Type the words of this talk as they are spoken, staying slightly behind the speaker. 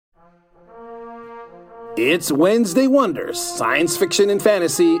It's Wednesday Wonders, science fiction and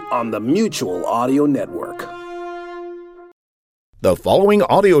fantasy on the Mutual Audio Network. The following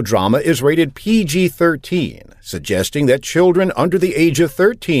audio drama is rated PG-13, suggesting that children under the age of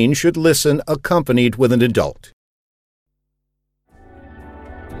 13 should listen accompanied with an adult.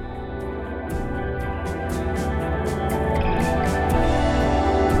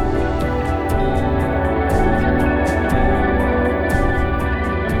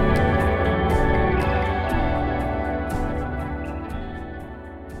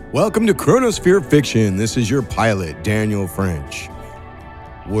 Welcome to Chronosphere Fiction. This is your pilot, Daniel French.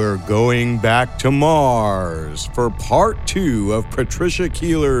 We're going back to Mars for part 2 of Patricia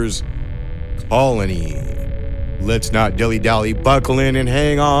Keeler's Colony. Let's not dilly-dally, buckle in and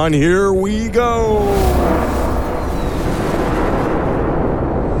hang on. Here we go.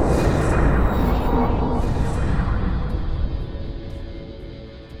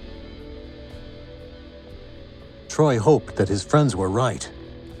 Troy hoped that his friends were right.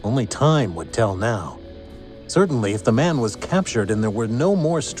 Only time would tell now. Certainly, if the man was captured and there were no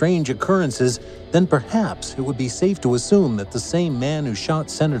more strange occurrences, then perhaps it would be safe to assume that the same man who shot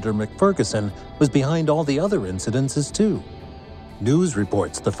Senator McFerguson was behind all the other incidences too. News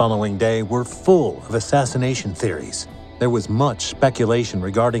reports the following day were full of assassination theories. There was much speculation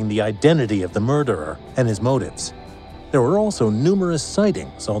regarding the identity of the murderer and his motives. There were also numerous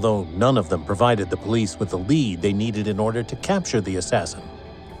sightings, although none of them provided the police with the lead they needed in order to capture the assassin.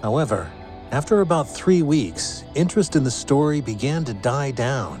 However, after about 3 weeks, interest in the story began to die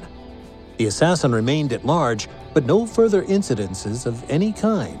down. The assassin remained at large, but no further incidences of any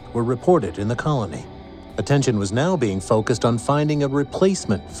kind were reported in the colony. Attention was now being focused on finding a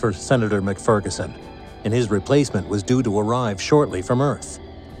replacement for Senator McFerguson, and his replacement was due to arrive shortly from Earth.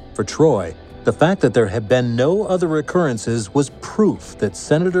 For Troy, the fact that there had been no other occurrences was proof that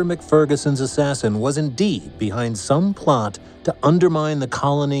Senator McFerguson's assassin was indeed behind some plot to undermine the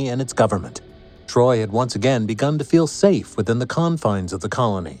colony and its government. Troy had once again begun to feel safe within the confines of the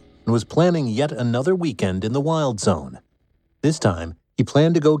colony and was planning yet another weekend in the Wild Zone. This time, he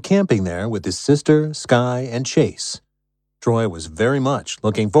planned to go camping there with his sister, Sky, and Chase. Troy was very much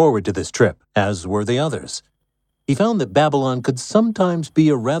looking forward to this trip, as were the others. He found that Babylon could sometimes be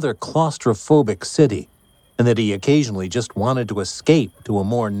a rather claustrophobic city, and that he occasionally just wanted to escape to a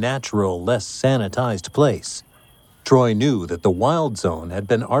more natural, less sanitized place. Troy knew that the Wild Zone had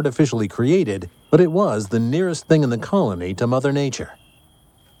been artificially created, but it was the nearest thing in the colony to Mother Nature.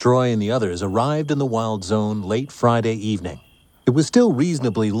 Troy and the others arrived in the Wild Zone late Friday evening. It was still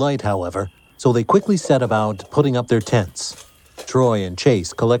reasonably light, however, so they quickly set about putting up their tents. Troy and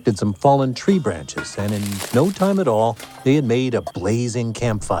Chase collected some fallen tree branches, and in no time at all, they had made a blazing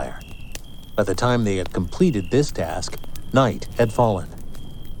campfire. By the time they had completed this task, night had fallen.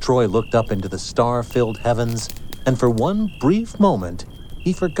 Troy looked up into the star-filled heavens, and for one brief moment,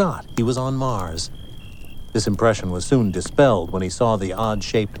 he forgot he was on Mars. This impression was soon dispelled when he saw the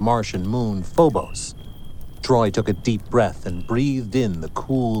odd-shaped Martian moon Phobos. Troy took a deep breath and breathed in the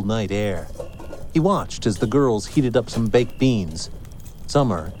cool night air. He watched as the girls heated up some baked beans.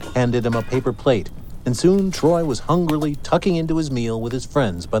 Summer handed him a paper plate, and soon Troy was hungrily tucking into his meal with his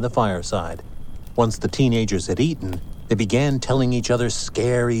friends by the fireside. Once the teenagers had eaten, they began telling each other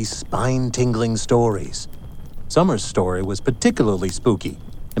scary, spine-tingling stories. Summer's story was particularly spooky,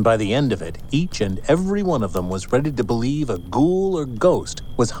 and by the end of it, each and every one of them was ready to believe a ghoul or ghost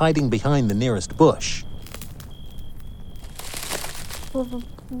was hiding behind the nearest bush.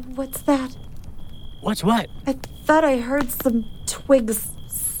 What's that? What's what? I thought I heard some twigs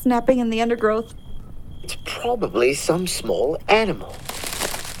snapping in the undergrowth. It's probably some small animal.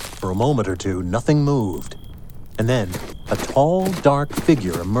 For a moment or two, nothing moved. And then, a tall, dark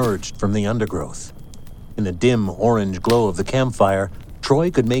figure emerged from the undergrowth. In the dim orange glow of the campfire, Troy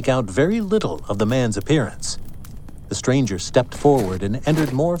could make out very little of the man's appearance. The stranger stepped forward and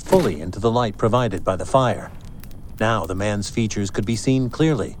entered more fully into the light provided by the fire. Now the man's features could be seen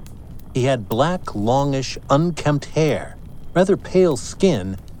clearly. He had black, longish, unkempt hair, rather pale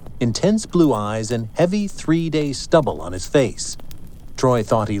skin, intense blue eyes, and heavy 3-day stubble on his face. Troy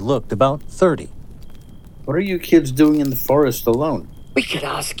thought he looked about 30. What are you kids doing in the forest alone? We could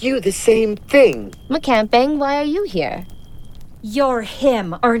ask you the same thing. McCamping, why are you here? You're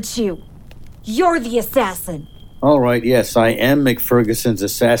him, aren't you? You're the assassin. All right, yes, I am McFerguson's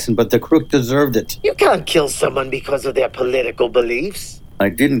assassin, but the crook deserved it. You can't kill someone because of their political beliefs. I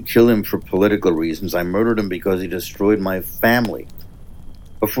didn't kill him for political reasons. I murdered him because he destroyed my family.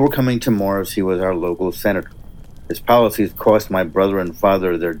 Before coming to Mars, he was our local senator. His policies cost my brother and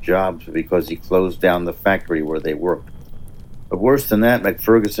father their jobs because he closed down the factory where they worked. But worse than that,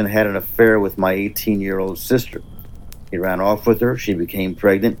 McFerguson had an affair with my 18-year-old sister. He ran off with her, she became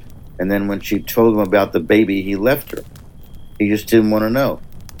pregnant, and then when she told him about the baby, he left her. He just didn't want to know.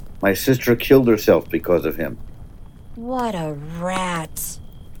 My sister killed herself because of him. What a rat.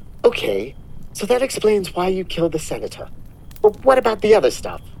 Okay, so that explains why you killed the senator. But what about the other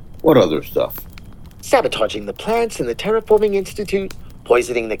stuff? What other stuff? Sabotaging the plants in the Terraforming Institute,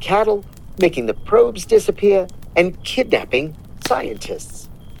 poisoning the cattle, making the probes disappear, and kidnapping scientists.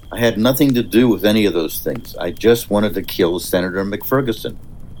 I had nothing to do with any of those things. I just wanted to kill Senator McFerguson.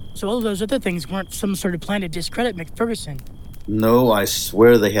 So all those other things weren't some sort of plan to discredit McFerguson? No, I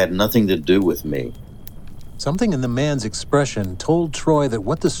swear they had nothing to do with me. Something in the man's expression told Troy that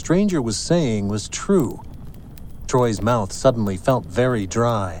what the stranger was saying was true. Troy's mouth suddenly felt very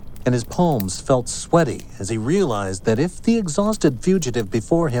dry, and his palms felt sweaty as he realized that if the exhausted fugitive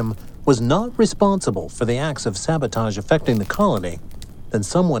before him was not responsible for the acts of sabotage affecting the colony, then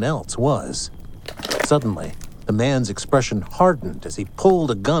someone else was. Suddenly, the man's expression hardened as he pulled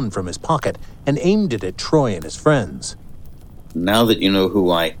a gun from his pocket and aimed it at Troy and his friends. Now that you know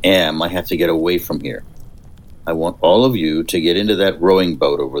who I am, I have to get away from here. I want all of you to get into that rowing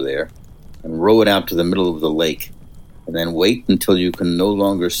boat over there and row it out to the middle of the lake, and then wait until you can no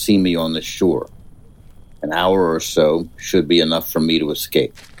longer see me on the shore. An hour or so should be enough for me to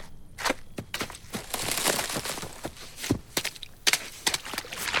escape.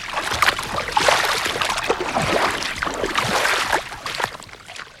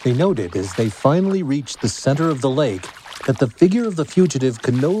 They noted as they finally reached the center of the lake that the figure of the fugitive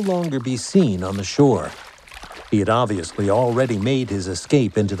could no longer be seen on the shore. He had obviously already made his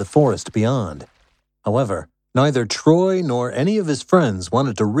escape into the forest beyond. However, neither Troy nor any of his friends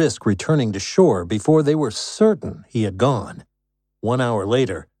wanted to risk returning to shore before they were certain he had gone. 1 hour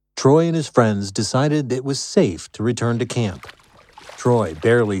later, Troy and his friends decided it was safe to return to camp. Troy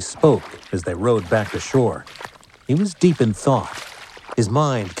barely spoke as they rowed back to shore. He was deep in thought. His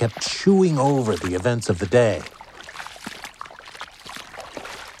mind kept chewing over the events of the day.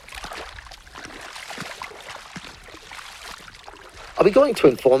 Are we going to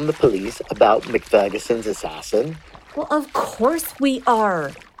inform the police about McFerguson's assassin? Well, of course we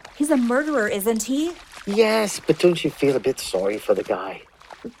are. He's a murderer, isn't he? Yes, but don't you feel a bit sorry for the guy?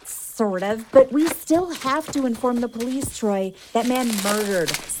 Sort of, but we still have to inform the police, Troy. That man murdered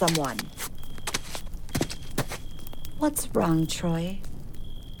someone. What's wrong, Troy?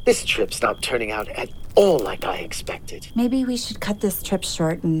 This trip's not turning out at all like I expected. Maybe we should cut this trip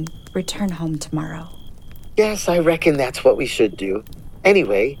short and return home tomorrow. Yes, I reckon that's what we should do.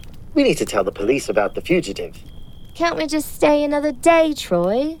 Anyway, we need to tell the police about the fugitive. Can't we just stay another day,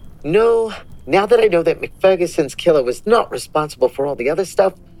 Troy? No, now that I know that McFerguson's killer was not responsible for all the other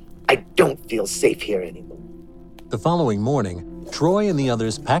stuff, I don't feel safe here anymore. The following morning, Troy and the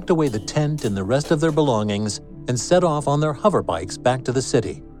others packed away the tent and the rest of their belongings and set off on their hoverbikes back to the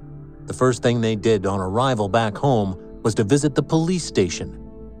city. The first thing they did on arrival back home was to visit the police station.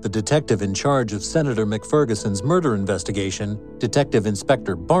 The detective in charge of Senator McFerguson's murder investigation, Detective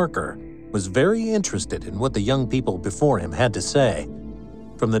Inspector Barker, was very interested in what the young people before him had to say.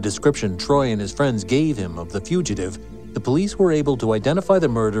 From the description Troy and his friends gave him of the fugitive, the police were able to identify the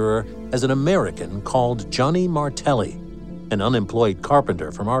murderer as an American called Johnny Martelli, an unemployed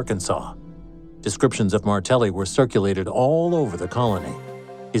carpenter from Arkansas. Descriptions of Martelli were circulated all over the colony.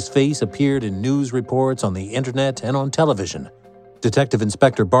 His face appeared in news reports on the internet and on television. Detective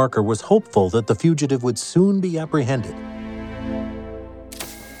Inspector Barker was hopeful that the fugitive would soon be apprehended.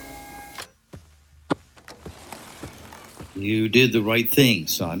 You did the right thing,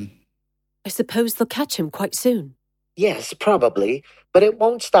 son. I suppose they'll catch him quite soon. Yes, probably, but it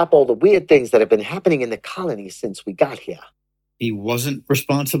won't stop all the weird things that have been happening in the colony since we got here. He wasn't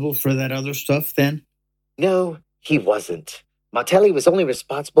responsible for that other stuff, then? No, he wasn't. Martelli was only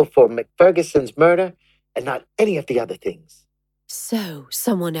responsible for McFerguson's murder and not any of the other things. So,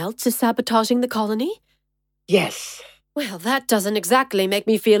 someone else is sabotaging the colony? Yes. Well, that doesn't exactly make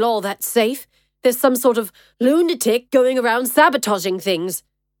me feel all that safe. There's some sort of lunatic going around sabotaging things.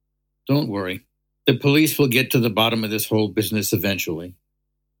 Don't worry. The police will get to the bottom of this whole business eventually.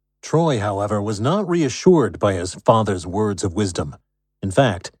 Troy, however, was not reassured by his father's words of wisdom. In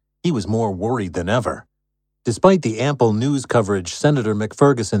fact, he was more worried than ever. Despite the ample news coverage Senator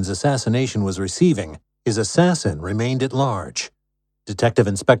McFerguson's assassination was receiving, his assassin remained at large. Detective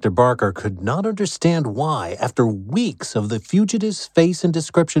Inspector Barker could not understand why, after weeks of the fugitive's face and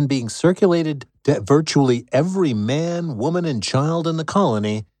description being circulated to virtually every man, woman, and child in the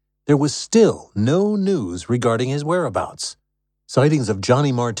colony, there was still no news regarding his whereabouts. Sightings of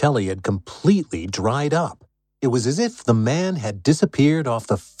Johnny Martelli had completely dried up. It was as if the man had disappeared off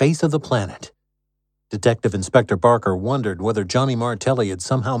the face of the planet. Detective Inspector Barker wondered whether Johnny Martelli had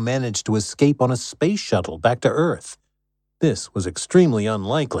somehow managed to escape on a space shuttle back to Earth. This was extremely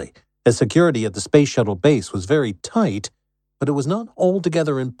unlikely, as security at the space shuttle base was very tight, but it was not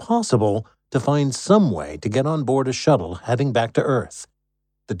altogether impossible to find some way to get on board a shuttle heading back to Earth.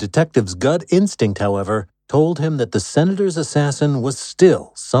 The detective's gut instinct, however, told him that the senator's assassin was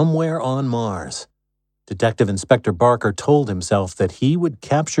still somewhere on Mars. Detective Inspector Barker told himself that he would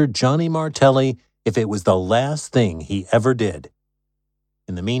capture Johnny Martelli if it was the last thing he ever did.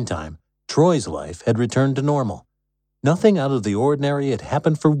 In the meantime, Troy's life had returned to normal. Nothing out of the ordinary had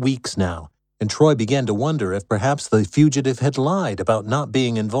happened for weeks now, and Troy began to wonder if perhaps the fugitive had lied about not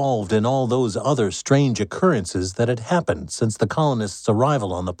being involved in all those other strange occurrences that had happened since the colonists'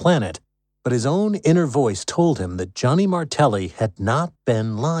 arrival on the planet. But his own inner voice told him that Johnny Martelli had not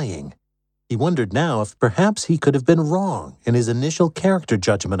been lying. He wondered now if perhaps he could have been wrong in his initial character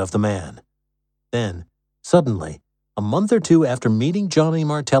judgment of the man. Then, suddenly, a month or two after meeting Johnny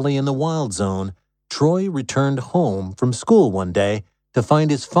Martelli in the Wild Zone, Troy returned home from school one day to find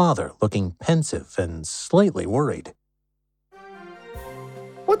his father looking pensive and slightly worried.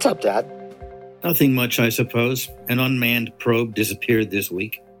 What's up, Dad? Nothing much, I suppose. An unmanned probe disappeared this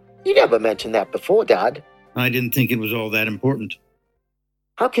week. You never mentioned that before, Dad. I didn't think it was all that important.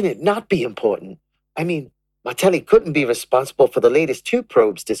 How can it not be important? I mean, Martelli couldn't be responsible for the latest 2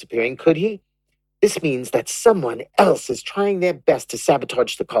 probes disappearing, could he? This means that someone else is trying their best to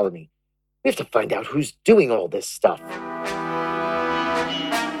sabotage the colony. We have to find out who's doing all this stuff.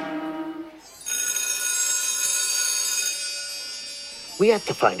 We have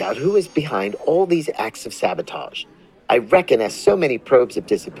to find out who is behind all these acts of sabotage. I reckon as so many probes have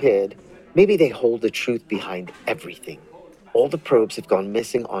disappeared, maybe they hold the truth behind everything. All the probes have gone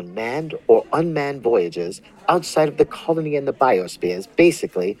missing on manned or unmanned voyages outside of the colony and the biospheres,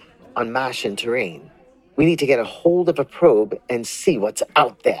 basically on Martian terrain. We need to get a hold of a probe and see what's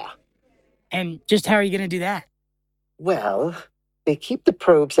out there. And just how are you going to do that? Well, they keep the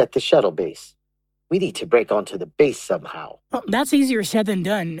probes at the shuttle base. We need to break onto the base somehow. Well, that's easier said than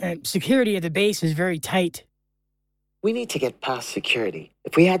done. Security at the base is very tight. We need to get past security.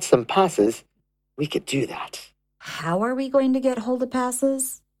 If we had some passes, we could do that. How are we going to get hold of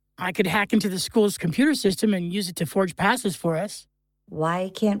passes? I could hack into the school's computer system and use it to forge passes for us.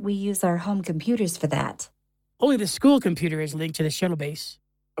 Why can't we use our home computers for that? Only the school computer is linked to the shuttle base.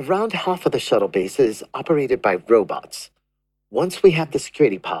 Around half of the shuttle base is operated by robots. Once we have the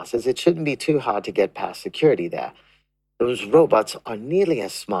security passes, it shouldn't be too hard to get past security there. Those robots are nearly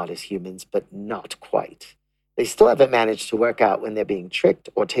as smart as humans, but not quite. They still haven't managed to work out when they're being tricked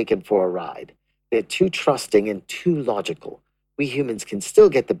or taken for a ride. They're too trusting and too logical. We humans can still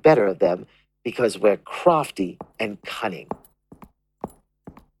get the better of them because we're crafty and cunning.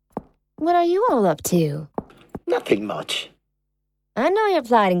 What are you all up to? Nothing much. I know you're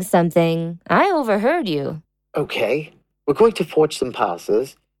plotting something. I overheard you. Okay, we're going to forge some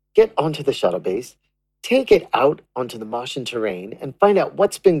passes, get onto the shuttle base, take it out onto the Martian terrain, and find out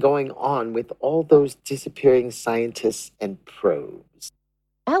what's been going on with all those disappearing scientists and probes.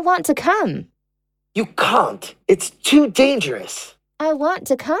 I want to come. You can't. It's too dangerous. I want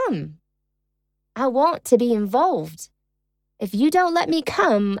to come. I want to be involved. If you don't let me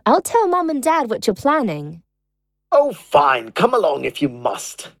come, I'll tell Mom and Dad what you're planning. Oh, fine. Come along if you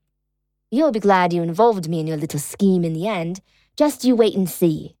must. You'll be glad you involved me in your little scheme in the end. Just you wait and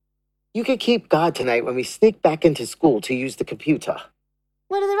see. You can keep guard tonight when we sneak back into school to use the computer.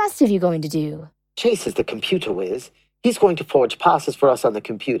 What are the rest of you going to do? Chase is the computer whiz. He's going to forge passes for us on the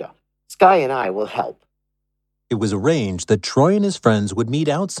computer. Sky and I will help. It was arranged that Troy and his friends would meet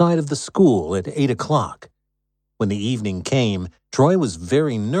outside of the school at 8 o'clock. When the evening came, Troy was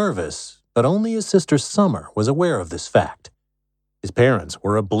very nervous, but only his sister Summer was aware of this fact. His parents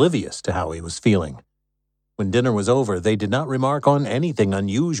were oblivious to how he was feeling. When dinner was over, they did not remark on anything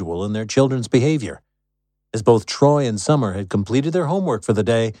unusual in their children's behavior. As both Troy and Summer had completed their homework for the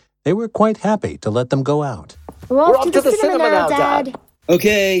day, they were quite happy to let them go out. We're off to the cinema now, Dad.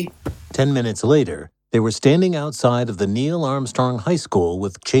 Okay. 10 minutes later, they were standing outside of the Neil Armstrong High School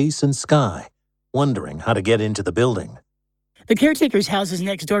with Chase and Sky, wondering how to get into the building. The caretaker's house is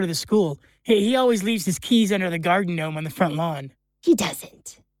next door to the school. He always leaves his keys under the garden gnome on the front lawn. He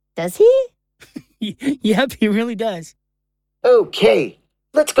doesn't. Does he? Yep, he really does. Okay,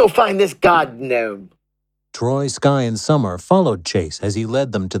 let's go find this garden gnome. Troy, Sky, and Summer followed Chase as he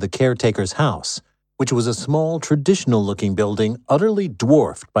led them to the caretaker's house, which was a small, traditional-looking building utterly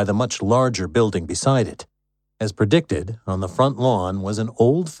dwarfed by the much larger building beside it. As predicted, on the front lawn was an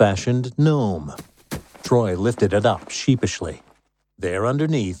old-fashioned gnome. Troy lifted it up sheepishly. There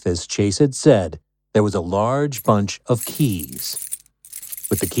underneath, as Chase had said, there was a large bunch of keys.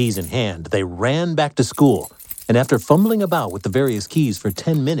 With the keys in hand, they ran back to school, and after fumbling about with the various keys for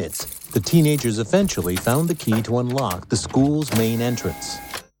 10 minutes, the teenagers eventually found the key to unlock the school's main entrance.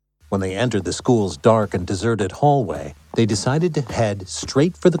 When they entered the school's dark and deserted hallway, they decided to head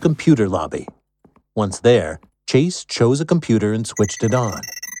straight for the computer lobby. Once there, Chase chose a computer and switched it on.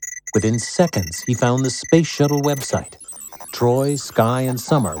 Within seconds, he found the space shuttle website. Troy, Sky, and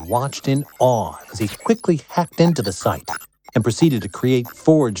Summer watched in awe as he quickly hacked into the site and proceeded to create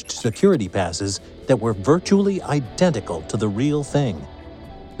forged security passes that were virtually identical to the real thing.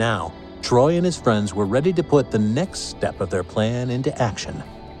 Now, Troy and his friends were ready to put the next step of their plan into action.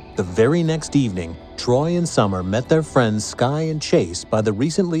 The very next evening, Troy and Summer met their friends Sky and Chase by the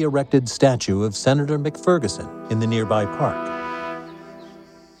recently erected statue of Senator McFerguson in the nearby park.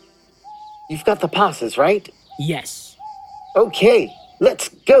 You've got the passes, right? Yes. Okay, let's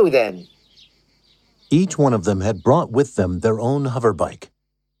go then. Each one of them had brought with them their own hoverbike.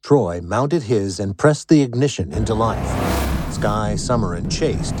 Troy mounted his and pressed the ignition into life. Sky, Summer, and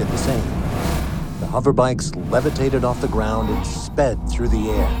Chase did the same. The hoverbikes levitated off the ground and sped through the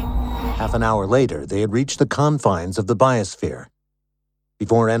air. Half an hour later, they had reached the confines of the biosphere.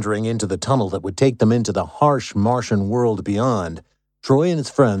 Before entering into the tunnel that would take them into the harsh Martian world beyond, Troy and his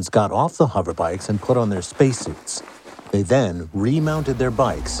friends got off the hoverbikes and put on their spacesuits. They then remounted their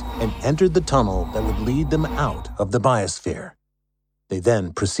bikes and entered the tunnel that would lead them out of the biosphere. They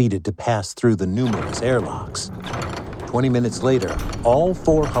then proceeded to pass through the numerous airlocks. 20 minutes later, all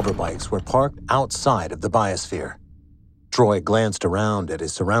 4 hoverbikes were parked outside of the biosphere. Troy glanced around at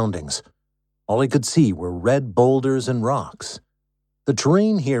his surroundings. All he could see were red boulders and rocks. The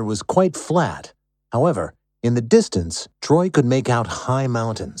terrain here was quite flat. However, in the distance, Troy could make out high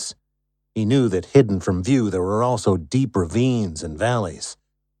mountains. He knew that hidden from view there were also deep ravines and valleys.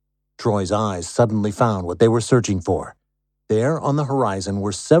 Troy's eyes suddenly found what they were searching for. There on the horizon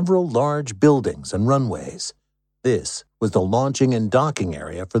were several large buildings and runways. This was the launching and docking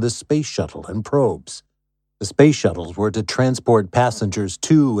area for the space shuttle and probes. The space shuttles were to transport passengers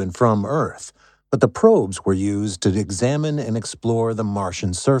to and from Earth, but the probes were used to examine and explore the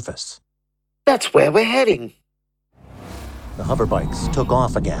Martian surface. That's where we're heading. The hoverbikes took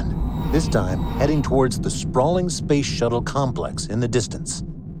off again, this time heading towards the sprawling space shuttle complex in the distance.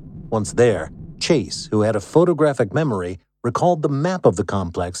 Once there, Chase, who had a photographic memory, recalled the map of the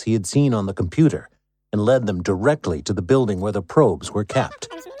complex he had seen on the computer and led them directly to the building where the probes were kept.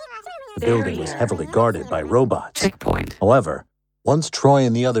 The building was heavily guarded by robots. However, once Troy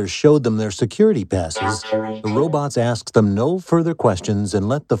and the others showed them their security passes, the robots asked them no further questions and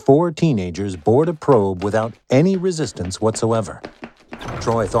let the 4 teenagers board a probe without any resistance whatsoever.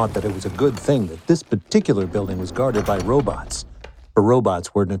 Troy thought that it was a good thing that this particular building was guarded by robots, for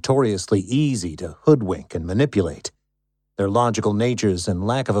robots were notoriously easy to hoodwink and manipulate. Their logical natures and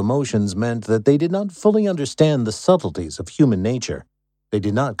lack of emotions meant that they did not fully understand the subtleties of human nature. They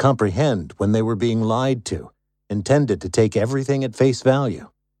did not comprehend when they were being lied to, and tended to take everything at face value.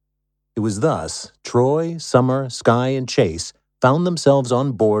 It was thus Troy, Summer, Sky, and Chase found themselves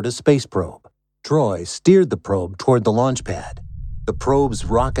on board a space probe. Troy steered the probe toward the launch pad. The probe's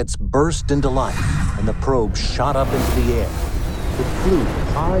rockets burst into life, and the probe shot up into the air. It flew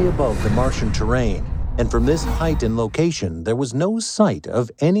high above the Martian terrain, and from this height and location, there was no sight of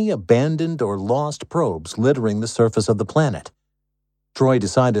any abandoned or lost probes littering the surface of the planet. Troy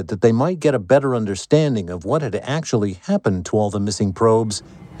decided that they might get a better understanding of what had actually happened to all the missing probes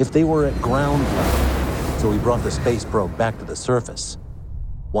if they were at ground level, so he brought the space probe back to the surface.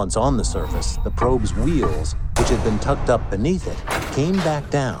 Once on the surface, the probe's wheels, which had been tucked up beneath it, came back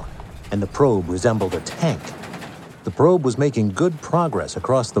down, and the probe resembled a tank. The probe was making good progress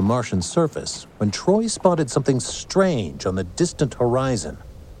across the Martian surface when Troy spotted something strange on the distant horizon,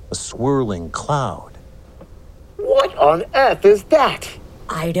 a swirling cloud. What on earth is that?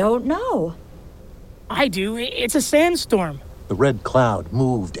 I don't know. I do. It's a sandstorm. The red cloud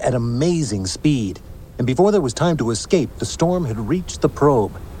moved at amazing speed, and before there was time to escape, the storm had reached the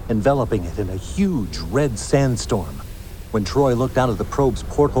probe, enveloping it in a huge red sandstorm. When Troy looked out of the probe's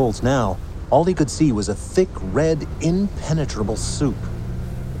portholes now, all he could see was a thick, red, impenetrable soup.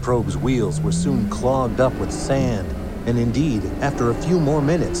 The probe's wheels were soon clogged up with sand, and indeed, after a few more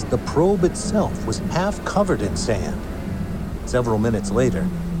minutes, the probe itself was half covered in sand. Several minutes later,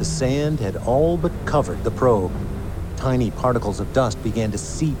 the sand had all but covered the probe. Tiny particles of dust began to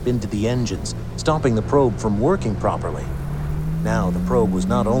seep into the engines, stopping the probe from working properly. Now the probe was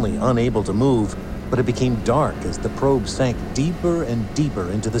not only unable to move, but it became dark as the probe sank deeper and deeper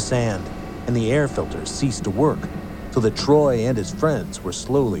into the sand. and the air filters ceased to work, so that Troy and his friends were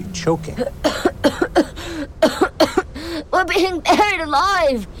slowly choking. We're being buried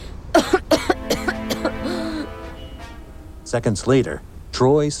alive! Seconds later,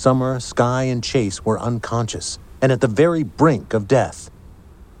 Troy, Summer, Sky, and Chase were unconscious and at the very brink of death.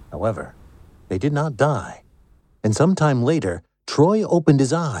 However, they did not die, and sometime later, Troy opened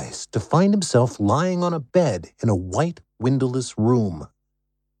his eyes to find himself lying on a bed in a white, windowless room.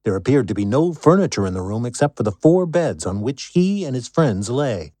 There appeared to be no furniture in the room except for the 4 beds on which he and his friends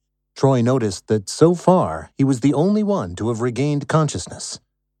lay. Troy noticed that so far he was the only one to have regained consciousness.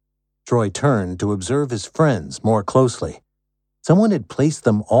 Troy turned to observe his friends more closely. Someone had placed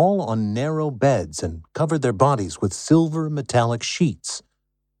them all on narrow beds and covered their bodies with silver metallic sheets.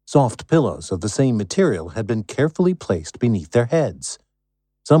 Soft pillows of the same material had been carefully placed beneath their heads.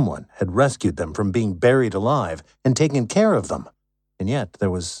 Someone had rescued them from being buried alive and taken care of them. And yet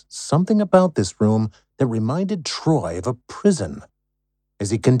there was something about this room that reminded Troy of a prison. As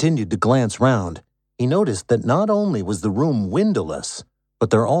he continued to glance round, he noticed that not only was the room windowless,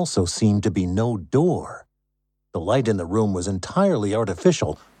 but there also seemed to be no door. The light in the room was entirely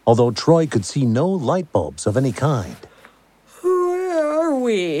artificial, although Troy could see no light bulbs of any kind. Where are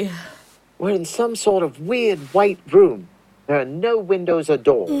we? We're in some sort of weird white room. There are no windows or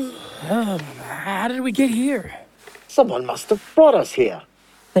doors. How did we get here? Someone must have brought us here.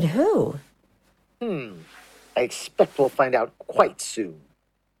 But who? I expect we'll find out quite soon.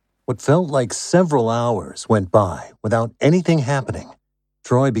 What felt like several hours went by without anything happening.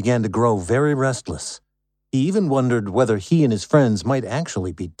 Troy began to grow very restless. He even wondered whether he and his friends might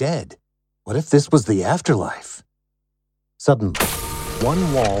actually be dead. What if this was the afterlife? Suddenly,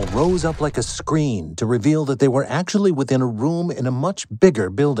 one wall rose up like a screen to reveal that they were actually within a room in a much bigger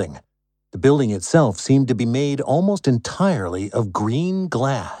building. The building itself seemed to be made almost entirely of green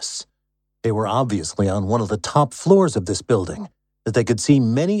glass. They were obviously on one of the top floors of this building, as they could see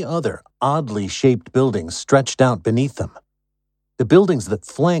many other oddly shaped buildings stretched out beneath them. The buildings that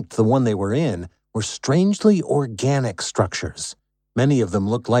flanked the one they were in were strangely organic structures. Many of them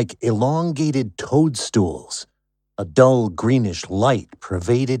looked like elongated toadstools. A dull greenish light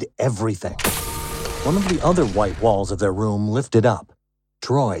pervaded everything. One of the other white walls of their room lifted up.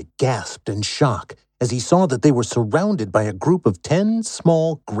 Troy gasped in shock as he saw that they were surrounded by a group of 10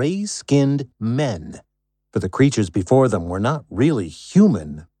 small, gray-skinned men. For the creatures before them were not really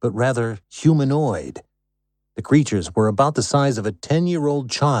human, but rather humanoid. The creatures were about the size of a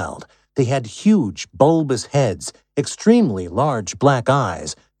 10-year-old child. They had huge, bulbous heads, extremely large black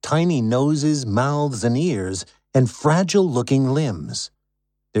eyes, tiny noses, mouths, and ears, and fragile-looking limbs.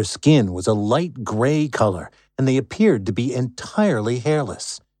 Their skin was a light gray color, and they appeared to be entirely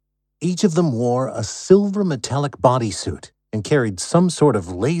hairless. Each of them wore a silver metallic bodysuit and carried some sort of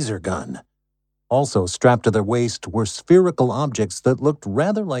laser gun. Also strapped to their waist were spherical objects that looked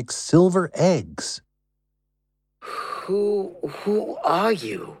rather like silver eggs. Who are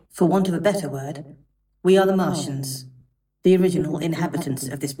you? For want of a better word, we are the Martians, the original inhabitants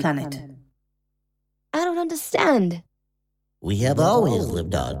of this planet. I don't understand. We have always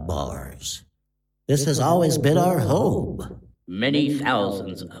lived on Mars. This has always been our home. Many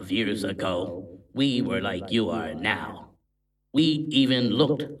thousands of years ago, we were like you are now. We even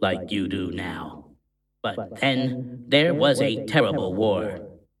looked like you do now. But then there was a terrible war.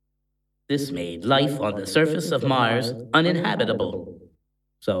 This made life on the surface of Mars uninhabitable.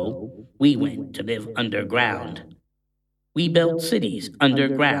 So we went to live underground. We built cities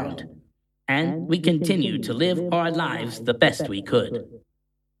underground, and we continued to live our lives the best we could.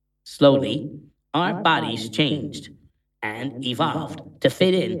 Slowly, our bodies changed and evolved to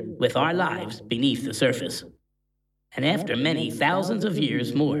fit in with our lives beneath the surface. And after many thousands of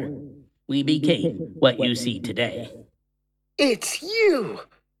years more, we became what you see today. It's you!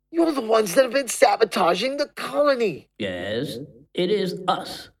 You're the ones that have been sabotaging the colony. Yes, it is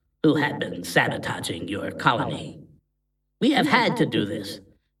us who have been sabotaging your colony. We have had to do this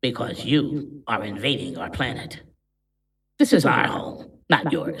because you are invading our planet. This is our home,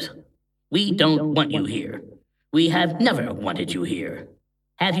 not yours. We don't want you here. We have never wanted you here.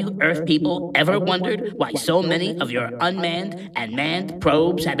 Have you Earth people ever wondered why so many of your unmanned and manned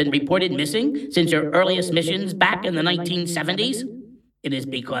probes have been reported missing since your earliest missions back in the 1970s? It is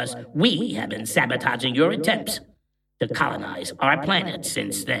because we have been sabotaging your attempts to colonize our planet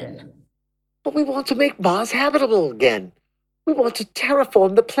since then. But we want to make Mars habitable again. We want to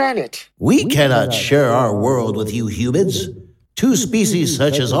terraform the planet. We cannot share our world with you humans. Two species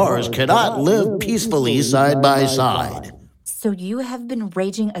such as ours cannot live peacefully side by side. So you have been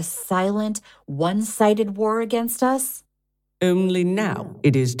raging a silent, one-sided war against us? Only now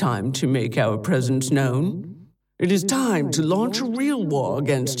it is time to make our presence known. It is time to launch a real war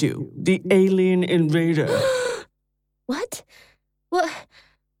against you, the alien invader. What? What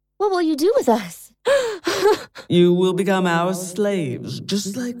will you do with us? You will become our slaves,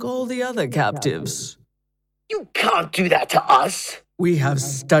 just like all the other captives. You can't do that to us. We have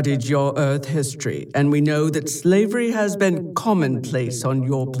studied your Earth history, and we know that slavery has been commonplace on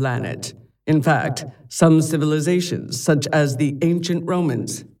your planet. In fact, some civilizations, such as the ancient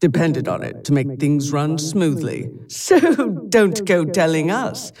Romans, depended on it to make things run smoothly. So don't go telling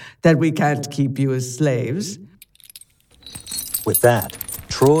us that we can't keep you as slaves. With that,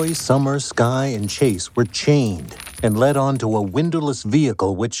 Troy, Summer, Sky, and Chase were chained and led onto a windowless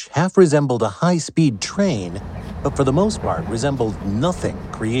vehicle which half resembled a high-speed train, but for the most part resembled nothing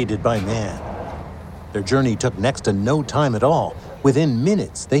created by man. Their journey took next to no time at all. Within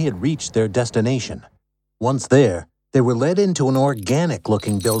minutes, they had reached their destination. Once there, they were led into an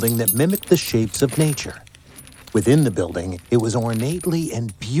organic-looking building that mimicked the shapes of nature. Within the building, it was ornately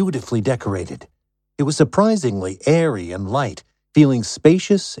and beautifully decorated. It was surprisingly airy and light, feeling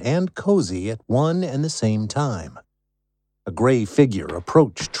spacious and cozy at one and the same time. A gray figure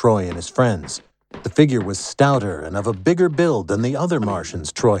approached Troy and his friends. The figure was stouter and of a bigger build than the other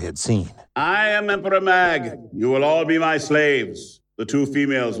Martians Troy had seen. I am Emperor Mag. You will all be my slaves. The 2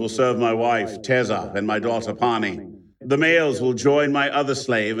 females will serve my wife, Teza, and my daughter, Pani. The males will join my other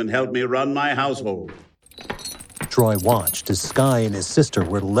slave and help me run my household. Troy watched as Sky and his sister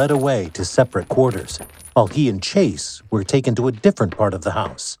were led away to separate quarters, while he and Chase were taken to a different part of the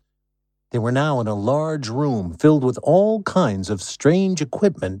house. They were now in a large room filled with all kinds of strange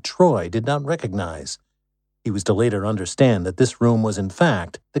equipment Troy did not recognize. He was to later understand that this room was in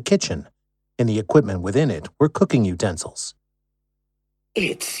fact the kitchen, and the equipment within it were cooking utensils.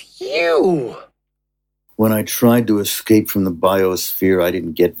 It's you! When I tried to escape from the biosphere, I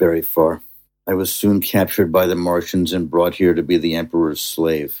didn't get very far. I was soon captured by the Martians and brought here to be the Emperor's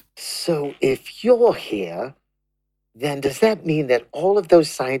slave. So if you're here, then does that mean that all of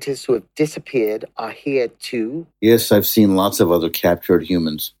those scientists who have disappeared are here too? Yes, I've seen lots of other captured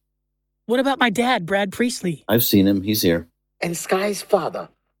humans. What about my dad, Brad Priestley? I've seen him. He's here. And Sky's father,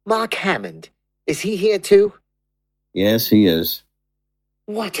 Mark Hammond, is he here too? Yes, he is.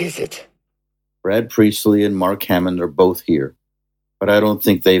 What is it? Brad Priestley and Mark Hammond are both here, but I don't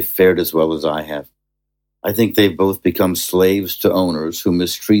think they've fared as well as I have. I think they've both become slaves to owners who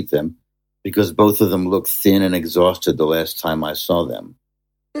mistreat them because both of them looked thin and exhausted the last time I saw them.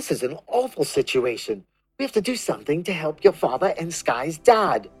 This is an awful situation. We have to do something to help your father and Sky's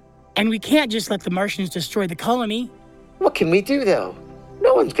dad. And we can't just let the Martians destroy the colony. What can we do, though?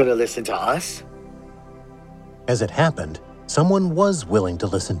 No one's going to listen to us. As it happened, someone was willing to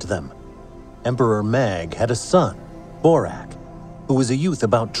listen to them. Emperor Mag had a son, Borak, who was a youth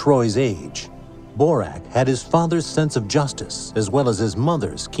about Troy's age. Borak had his father's sense of justice as well as his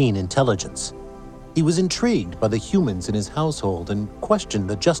mother's keen intelligence. He was intrigued by the humans in his household and questioned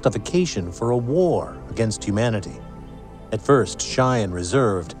the justification for a war against humanity. At first shy and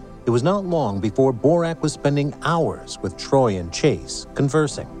reserved, it was not long before Borak was spending hours with Troy and Chase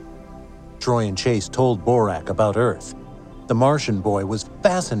conversing. Troy and Chase told Borak about Earth. The Martian boy was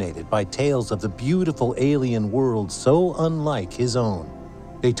fascinated by tales of the beautiful alien world so unlike his own.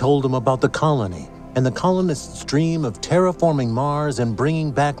 They told him about the colony and the colonists' dream of terraforming Mars and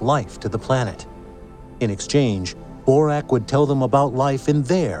bringing back life to the planet. In exchange, Borak would tell them about life in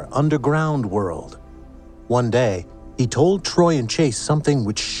their underground world. One day, he told Troy and Chase something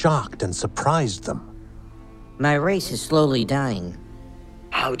which shocked and surprised them. My race is slowly dying.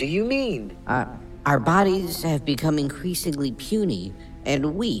 How do you mean? Our bodies have become increasingly puny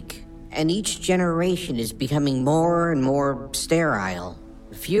and weak, and each generation is becoming more and more sterile.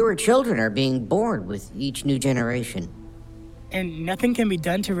 Fewer children are being born with each new generation. And nothing can be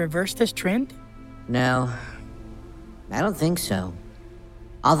done to reverse this trend? No, I don't think so.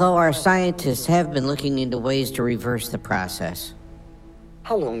 Although our scientists have been looking into ways to reverse the process.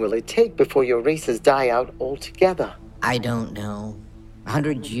 How long will it take before your races die out altogether? I don't know.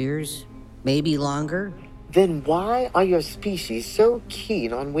 100 years? Maybe longer? Then why are your species so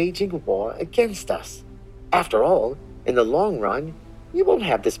keen on waging war against us? After all, in the long run, you won't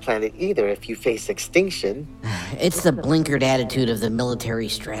have this planet either if you face extinction. It's the blinkered attitude of the military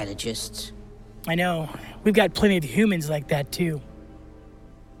strategists. I know. We've got plenty of humans like that, too.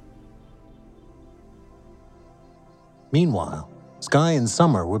 Meanwhile, Sky and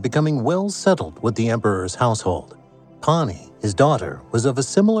Summer were becoming well settled with the Emperor's household. Pani, his daughter, was of a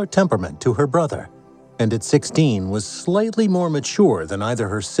similar temperament to her brother, and at 16 was slightly more mature than either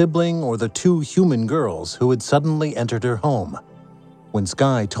her sibling or the two human girls who had suddenly entered her home. When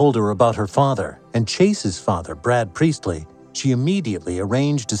Skye told her about her father and Chase's father, Brad Priestley, she immediately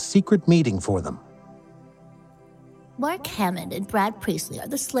arranged a secret meeting for them. Mark Hammond and Brad Priestley are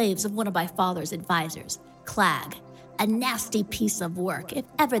the slaves of one of my father's advisors, Clag, a nasty piece of work if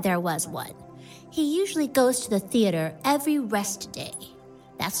ever there was one. He usually goes to the theater every rest day.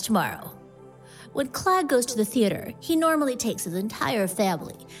 That's tomorrow. When Clag goes to the theater, he normally takes his entire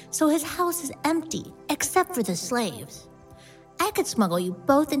family, so his house is empty except for the slaves. I could smuggle you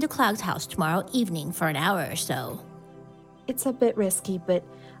both into Clag's house tomorrow evening for an hour or so. It's a bit risky, but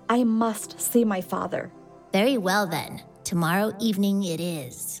I must see my father. Very well then. Tomorrow evening it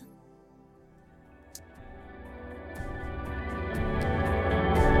is.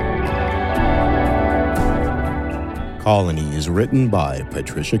 Colony is written by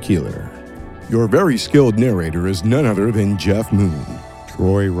Patricia Keeler. Your very skilled narrator is none other than Jeff Moon.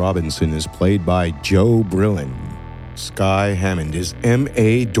 Troy Robinson is played by Joe Brillin. Skye Hammond is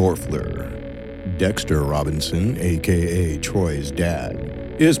M.A. Dorfler. Dexter Robinson, a.k.a. Troy's dad,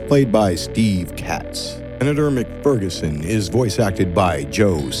 is played by Steve Katz. Senator McFerguson is voice acted by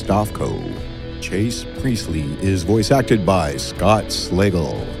Joe Stofko. Chase Priestley is voice acted by Scott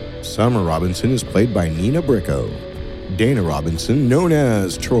Slagle. Summer Robinson is played by Nina Bricko. Dana Robinson, known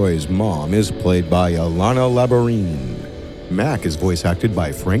as Troy's mom, is played by Alana Labarine. Mac is voice acted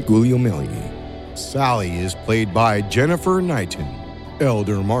by Frank Guglielmelli. Sally is played by Jennifer Knighton.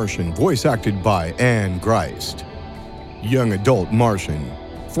 Elder Martian, voice acted by Anne Greist. Young Adult Martian,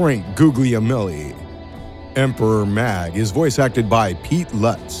 Frank Guglielmelli. Emperor Mag is voice acted by Pete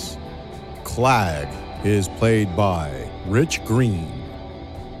Lutz. Clag is played by Rich Green.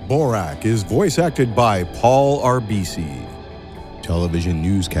 Borak is voice acted by Paul Arbisi. Television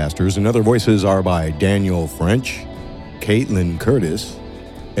newscasters and other voices are by Daniel French, Caitlin Curtis,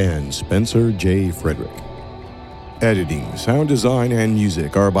 and Spencer J. Frederick. Editing, sound design, and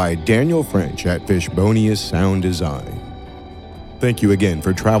music are by Daniel French at Fishbonius Sound Design. Thank you again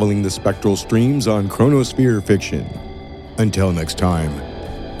for traveling the spectral streams on Chronosphere Fiction. Until next time,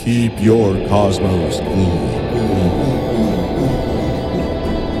 keep your cosmos clean.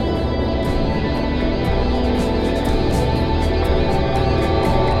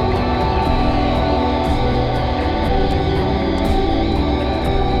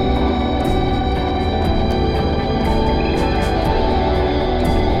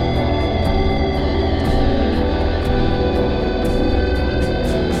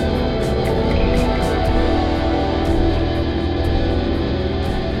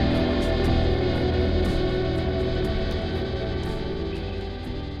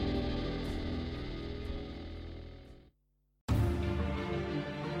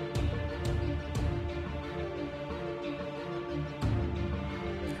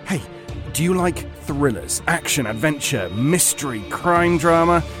 Do you like thrillers, action, adventure, mystery, crime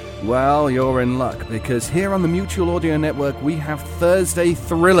drama? Well, you're in luck, because here on the Mutual Audio Network we have Thursday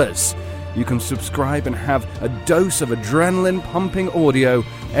Thrillers. You can subscribe and have a dose of adrenaline-pumping audio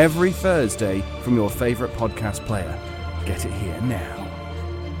every Thursday from your favorite podcast player. Get it here now.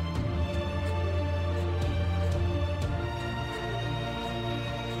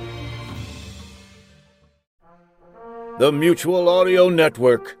 The Mutual Audio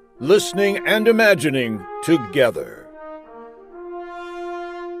Network. Listening and imagining together.